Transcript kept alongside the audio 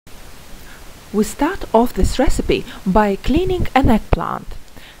We start off this recipe by cleaning an eggplant.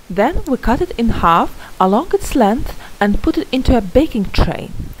 Then we cut it in half along its length and put it into a baking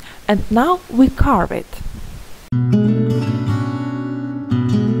tray. And now we carve it.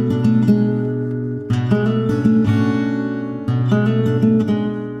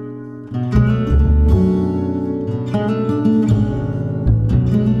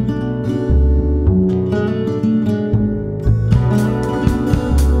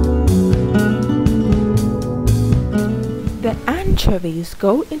 The anchovies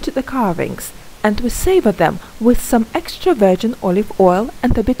go into the carvings, and we savor them with some extra virgin olive oil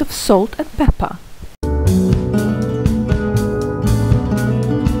and a bit of salt and pepper.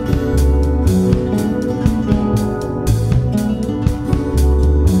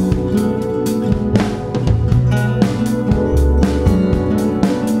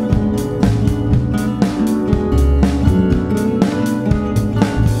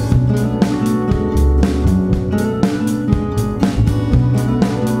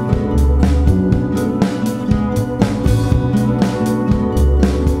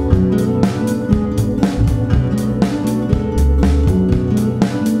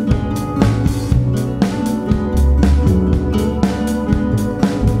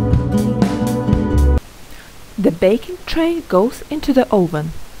 The baking tray goes into the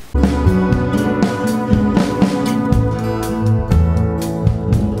oven.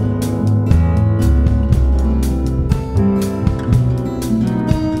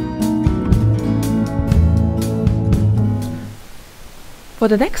 For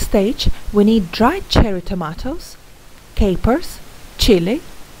the next stage, we need dried cherry tomatoes, capers, chili,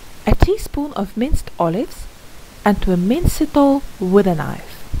 a teaspoon of minced olives, and we mince it all with a knife.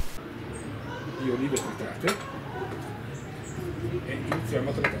 Di olive tritate e iniziamo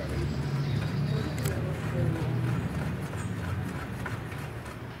a trattare.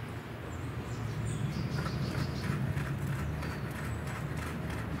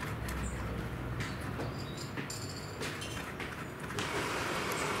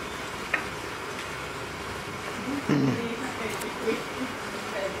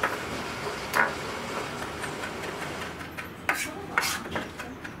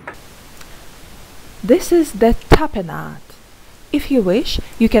 This is the tapenade. If you wish,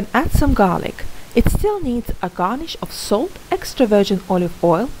 you can add some garlic. It still needs a garnish of salt, extra virgin olive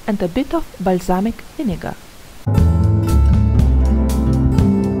oil and a bit of balsamic vinegar.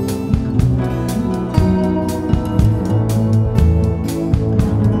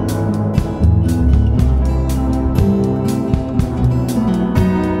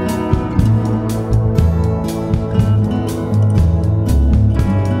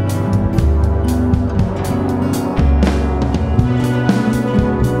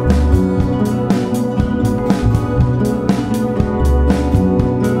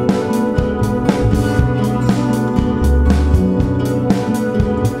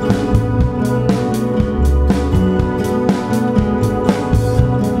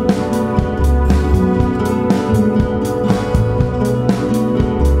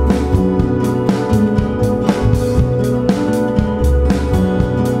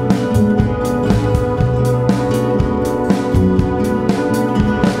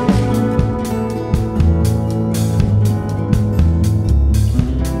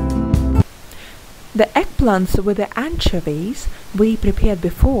 The eggplants with the anchovies we prepared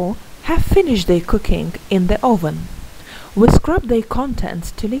before have finished their cooking in the oven. We scrub their contents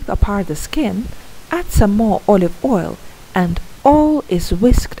to leave apart the skin, add some more olive oil, and all is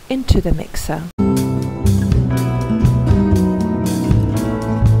whisked into the mixer.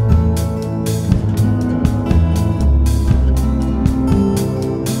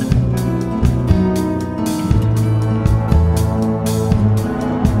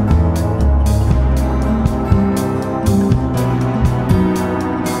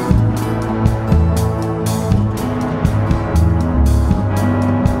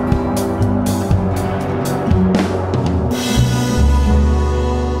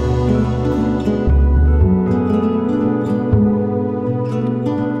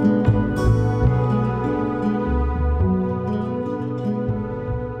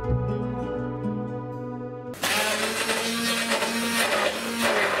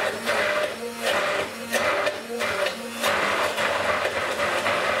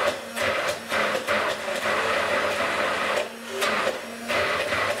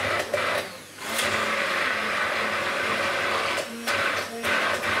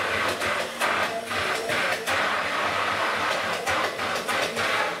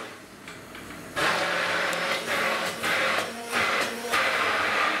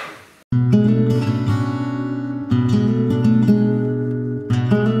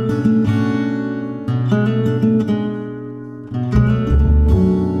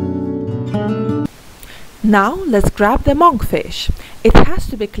 Now let's grab the monkfish. It has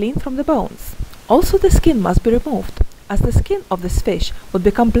to be cleaned from the bones. Also the skin must be removed, as the skin of this fish would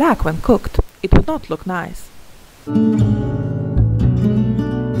become black when cooked. It would not look nice.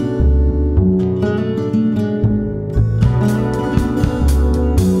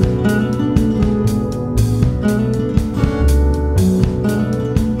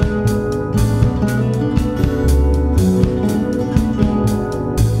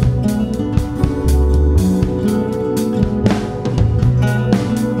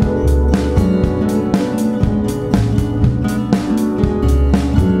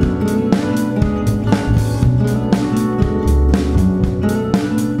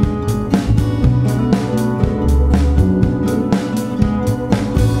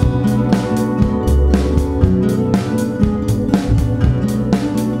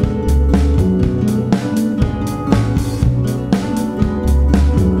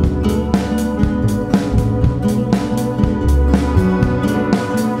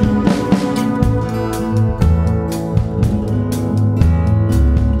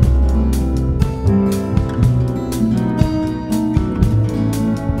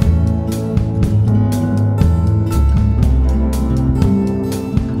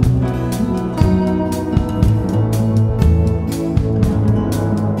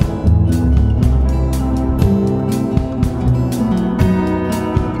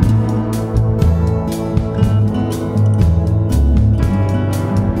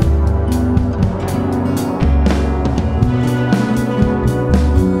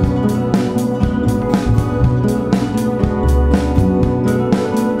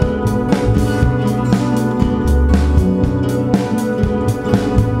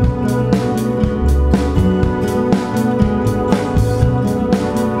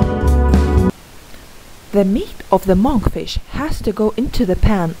 The meat of the monkfish has to go into the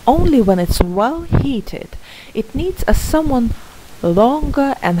pan only when it's well heated. It needs a somewhat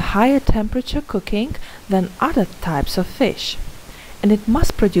longer and higher temperature cooking than other types of fish, and it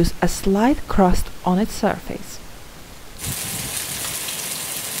must produce a slight crust on its surface.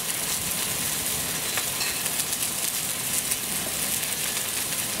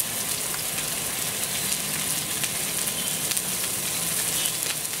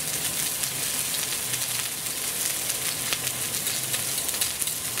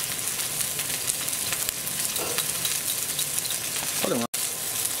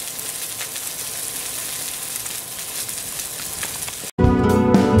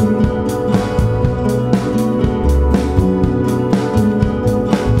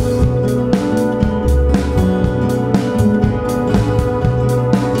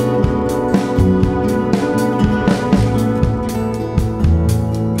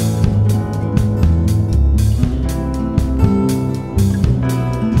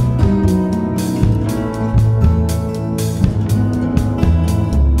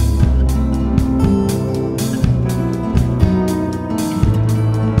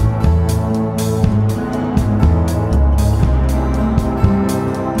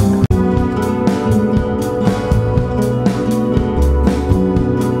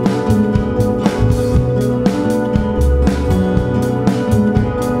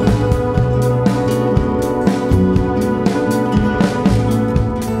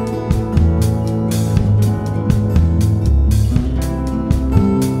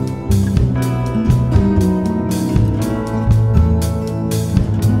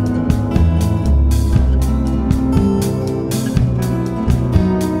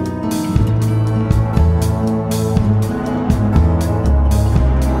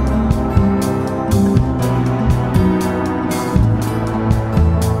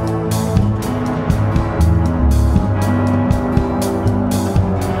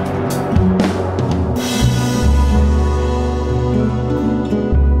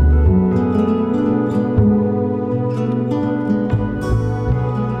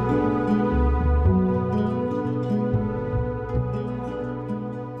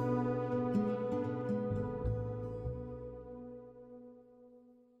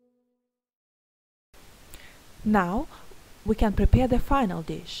 Now we can prepare the final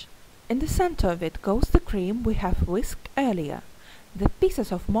dish. In the center of it goes the cream we have whisked earlier. The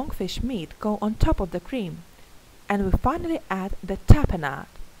pieces of monkfish meat go on top of the cream, and we finally add the tapenade.